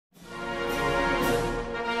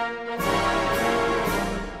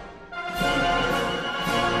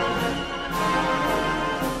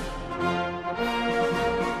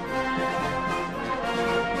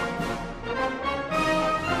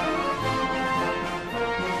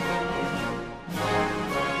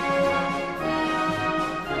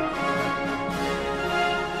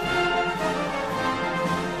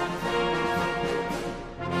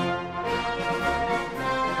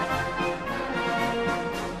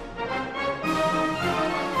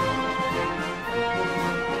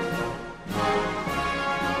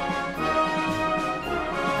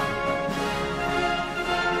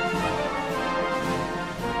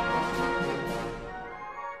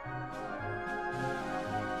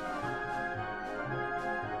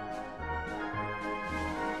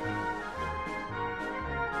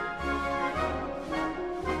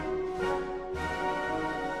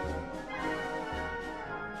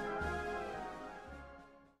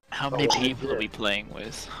How many people are we playing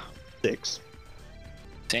with? 6.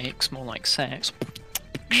 6? More like 6.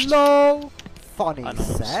 No! Funny I know,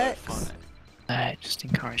 sex? so funny. It just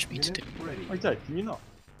encouraged me to do it. Okay, can you not?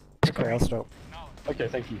 Okay, I'll stop. Okay,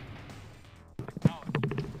 thank you.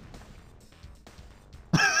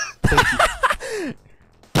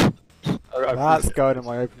 That's going in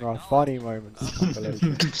my open round funny moments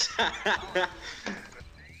compilation.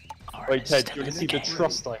 Wait, Ted, do you want to see the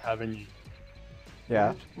trust I have in you?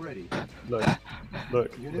 Yeah. Look,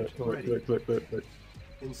 look.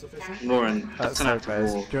 Lauren, That's that's an so act of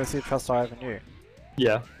base. Do war. you want to see the trust I have in you?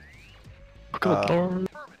 Yeah. God,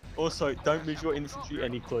 Also, don't move your infantry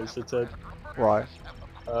any closer, Ted. Why?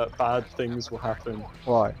 Bad things will happen.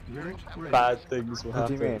 Why? Bad things will What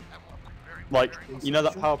do happen. you mean? Like, you know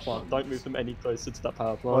that power plant? Don't move them any closer to that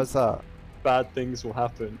power plant. What's that? Bad things will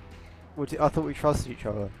happen. I thought we trusted each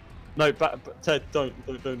other. No, Ted, don't.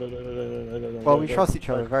 Well, we trust each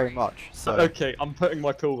other very much, so... Okay, I'm putting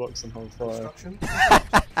my pillbox on hold fire.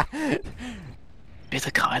 with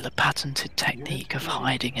the Kyler patented technique of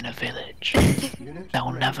hiding in a village.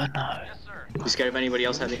 They'll never know. You scared of anybody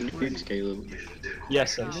else having nukes, Caleb?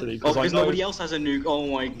 Yes, actually. Oh, because nobody else has a nuke. Oh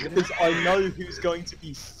my god. Because I know who's going to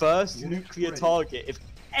be first nuclear target if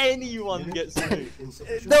anyone gets a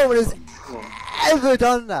nuke. No one has ever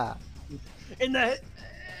done that! In the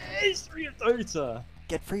history of Dota!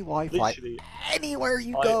 Get free Wi-Fi Literally. anywhere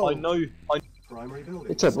you go! I know.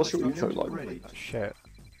 Hey Ted, what's your eco like? Shit.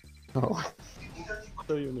 Oh.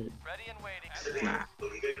 So you need. Nah.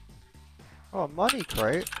 Oh, money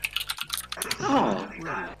crate. Oh.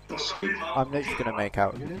 I'm literally gonna make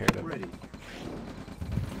out with Caleb.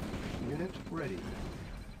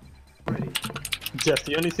 Jeff,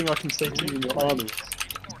 the only thing I can say to you in your army is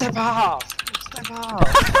step up! Step up!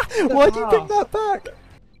 Why'd you bring that back?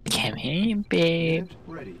 Come here, babe.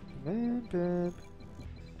 Man, babe.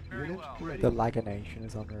 The Laganation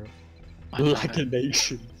is unreal. Like a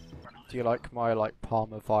nation. Do you like my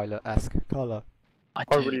Palmer Violet-esque colour? I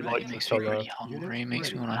I do, really but like it the makes me colour. really hungry. It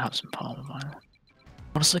makes me want to have some palm violet.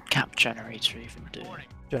 What does the cap generator even do?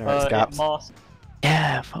 Generates It gaps. masks.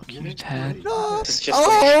 Yeah, fuck you, Ted. No! This is just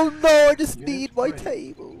Oh no, I just need my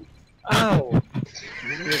table! Ow! oh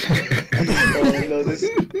no, this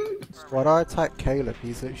When I attack Caleb,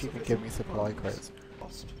 he's literally gonna give me supply crates.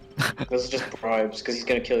 is just bribes, because he's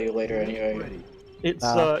gonna kill you later anyway. It's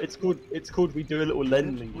Nah. it's called we do a little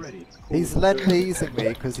lend-lease. It's called- He's lend-leasing me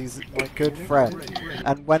because he's my good friend,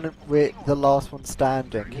 and when we're the last one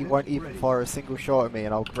standing, he won't even fire a single shot at me,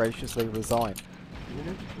 and I'll graciously resign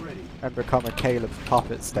and become a Caleb's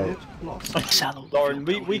puppet state. Sell all of Lauren, your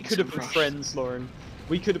we buildings could have and been rush. friends, Lauren.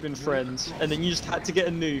 We could have been friends, and then you just had to get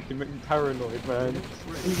a nuke and make me paranoid, man. We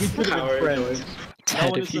could have been Paranoid. friends.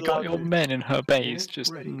 Ted, one if is you got allowed your to. men in her base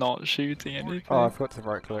just not shooting anything. Oh, I forgot to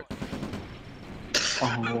right click.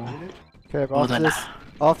 Oh. Okay, Well after then,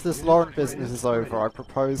 this Lauren business is over, I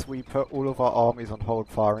propose we put all of our armies on hold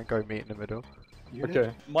fire and go meet in the middle.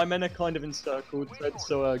 Okay. My men are kind of encircled, Ted,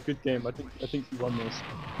 so good game. I think you won this.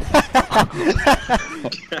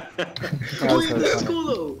 Wait, that's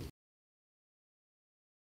cool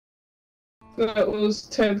though! That was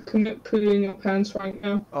Ted, commit poo in your pants right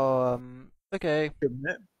now. Okay.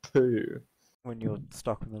 Commit poo. When you're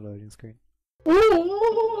stuck on the loading screen.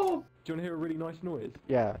 Ooh. Do you want to hear a really nice noise?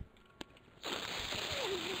 Yeah.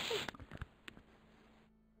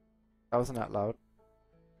 That wasn't that loud.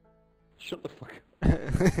 Shut the fuck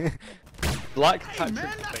up. Black Patrick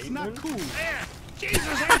Bateman?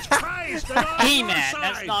 hey man,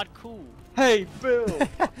 that's not cool. Hey, Bill!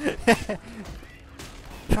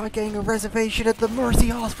 Try getting a reservation at the Mercy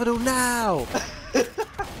Hospital now!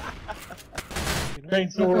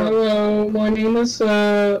 Thanks, Laura. Hello, my name is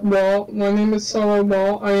Walt. My name is Sarah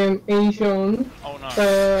Walt. I am Asian. Oh no.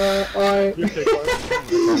 You okay, bro?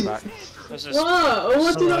 Come back. There's this What?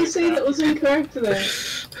 What did I say that was incorrect there?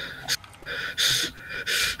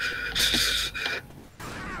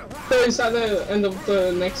 So it's at the end of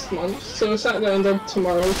the next month. So it's at the end of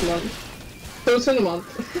tomorrow's month. So it's in a month.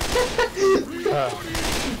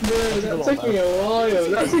 Bro, that took me a while.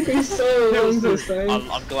 That took me so long to say.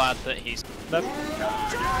 I'm glad that he's.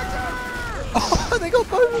 Oh, they got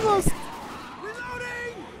both of us!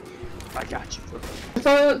 I got you, bro. If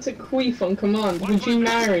I went to Queef on command, would you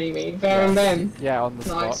marry me there and then? Yeah, on the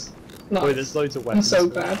spot. Nice. Nice. Wait, there's loads of I'm weapons. so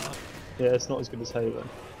bad. Yeah, it's not as good as Halo.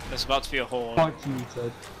 There's about to be a horde. Fuck you,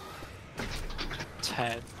 Ted.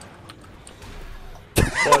 Ted.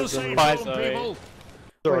 Bye, Zoe. Bye, Zoe.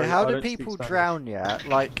 Sorry, Wait, how I do don't speak people Spanish. drown yet?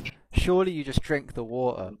 Like, surely you just drink the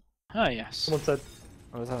water. Oh yes. Come on, Ted.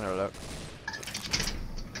 I was having a look.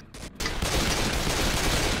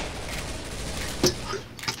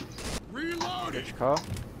 Which car?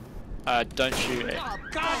 Don't shoot it.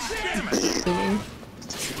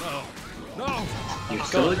 You're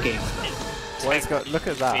still a gamer. Where's got? Look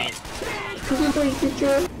at that. I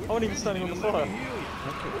wasn't even standing on the fire.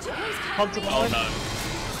 Hunter Oh behind.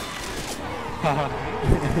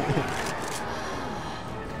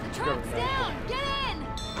 The truck's down! Get in!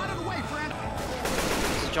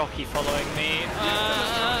 There's a jockey following me.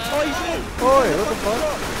 Oh, he's in! Oi, what the fuck?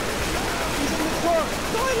 He's in the truck!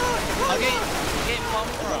 I'm getting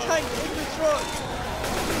bombed from. Tank in the truck!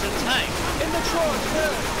 There's a tank. In the truck!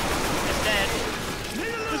 Yeah! It's dead.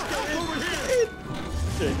 Just get in!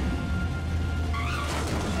 Okay.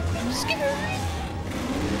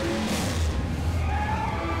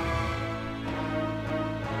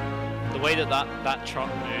 The way that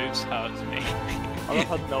truck moves hurts me. I love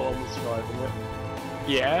how no one was driving it.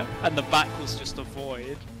 Yeah, and the back was just a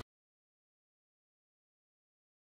void.